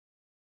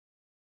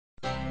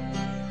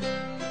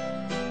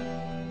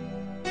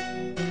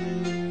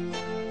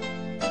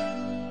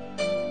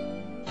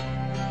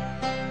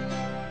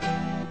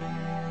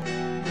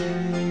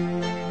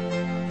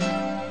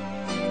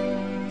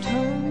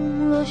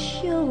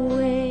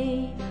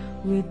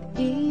with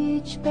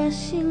each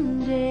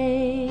passing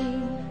day.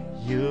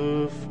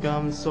 You've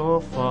come so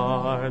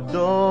far,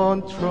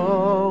 don't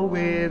throw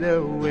it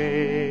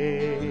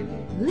away.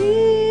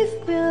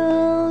 Live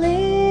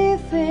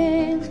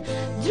believing,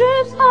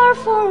 dreams are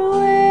for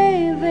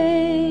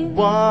waving.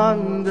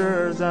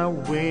 Wonders are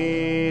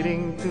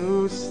waiting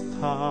to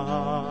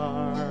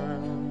start.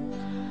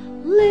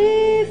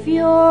 Live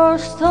your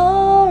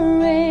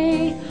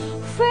story,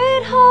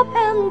 faith, hope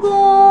and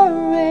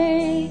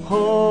glory.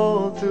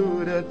 Hold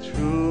to the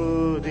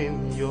truth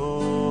in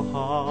your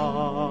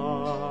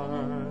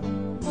heart.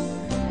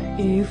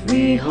 If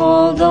we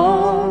hold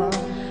on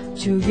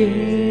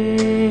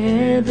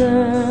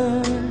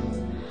together,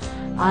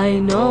 I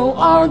know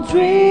our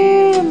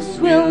dreams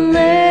will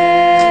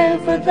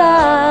never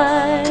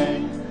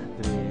die.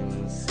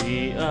 Dreams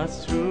see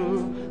us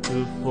through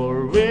to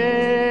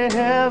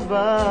forever.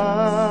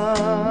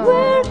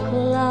 Where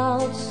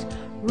clouds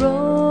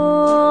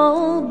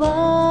roll by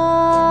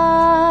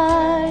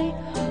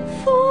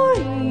for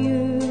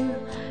you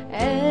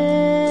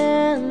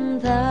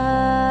and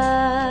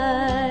I.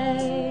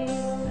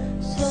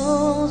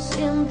 Souls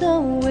in the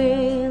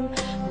wind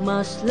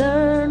must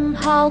learn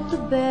how to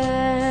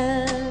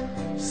bend.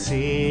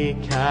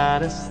 Seek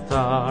out a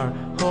star,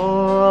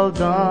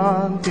 hold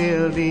on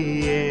till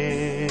the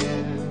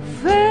end.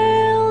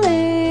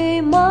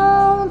 Valley,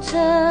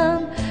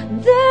 mountain,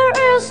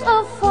 there is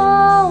a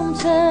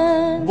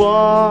fountain.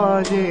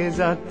 Washes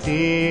our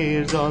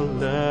tears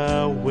all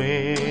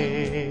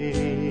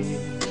away.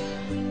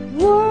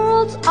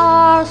 Worlds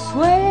are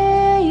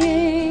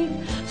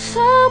swaying,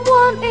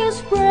 someone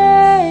is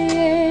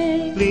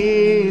praying.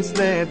 Please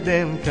let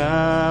them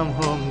come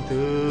home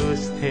to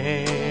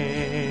stay.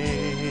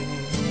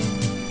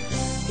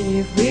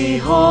 If we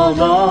hold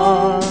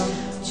on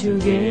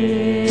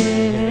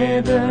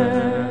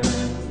together,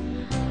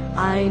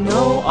 I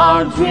know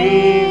our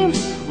dreams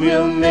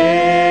will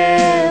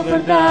never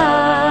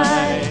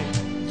die.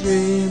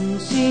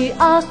 Dreams see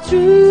us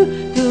through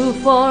to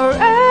forever.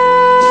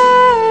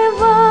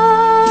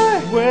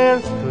 Where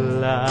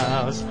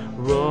clouds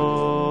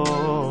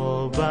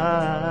roll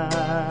by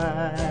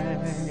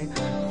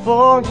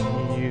for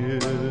you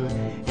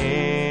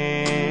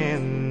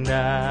and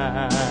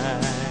I.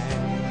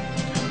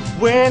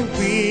 When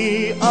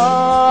we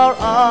are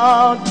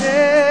out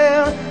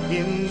there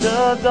in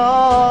the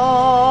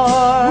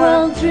dark,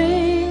 We'll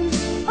dream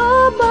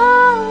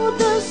about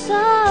the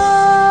sun.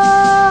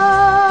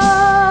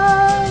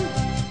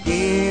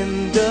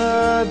 in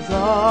the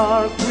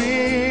dark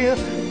we'll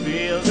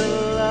feel the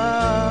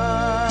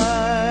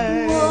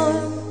light.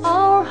 Warm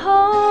our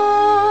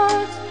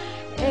hearts,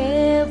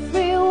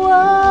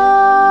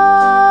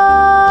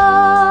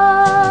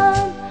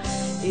 everyone.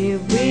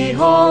 If we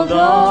hold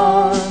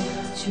on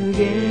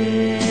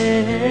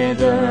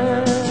together,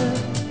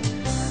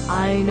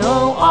 I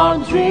know our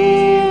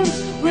dreams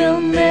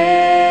will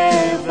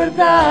never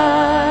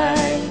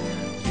die.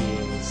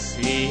 Dreams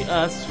see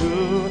us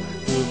through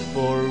to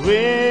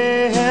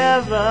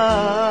forever.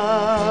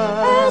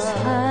 As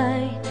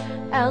high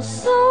as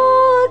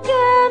soul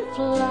can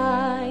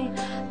fly,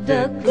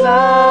 the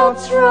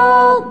clouds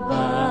roll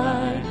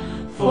by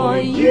for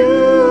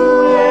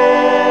you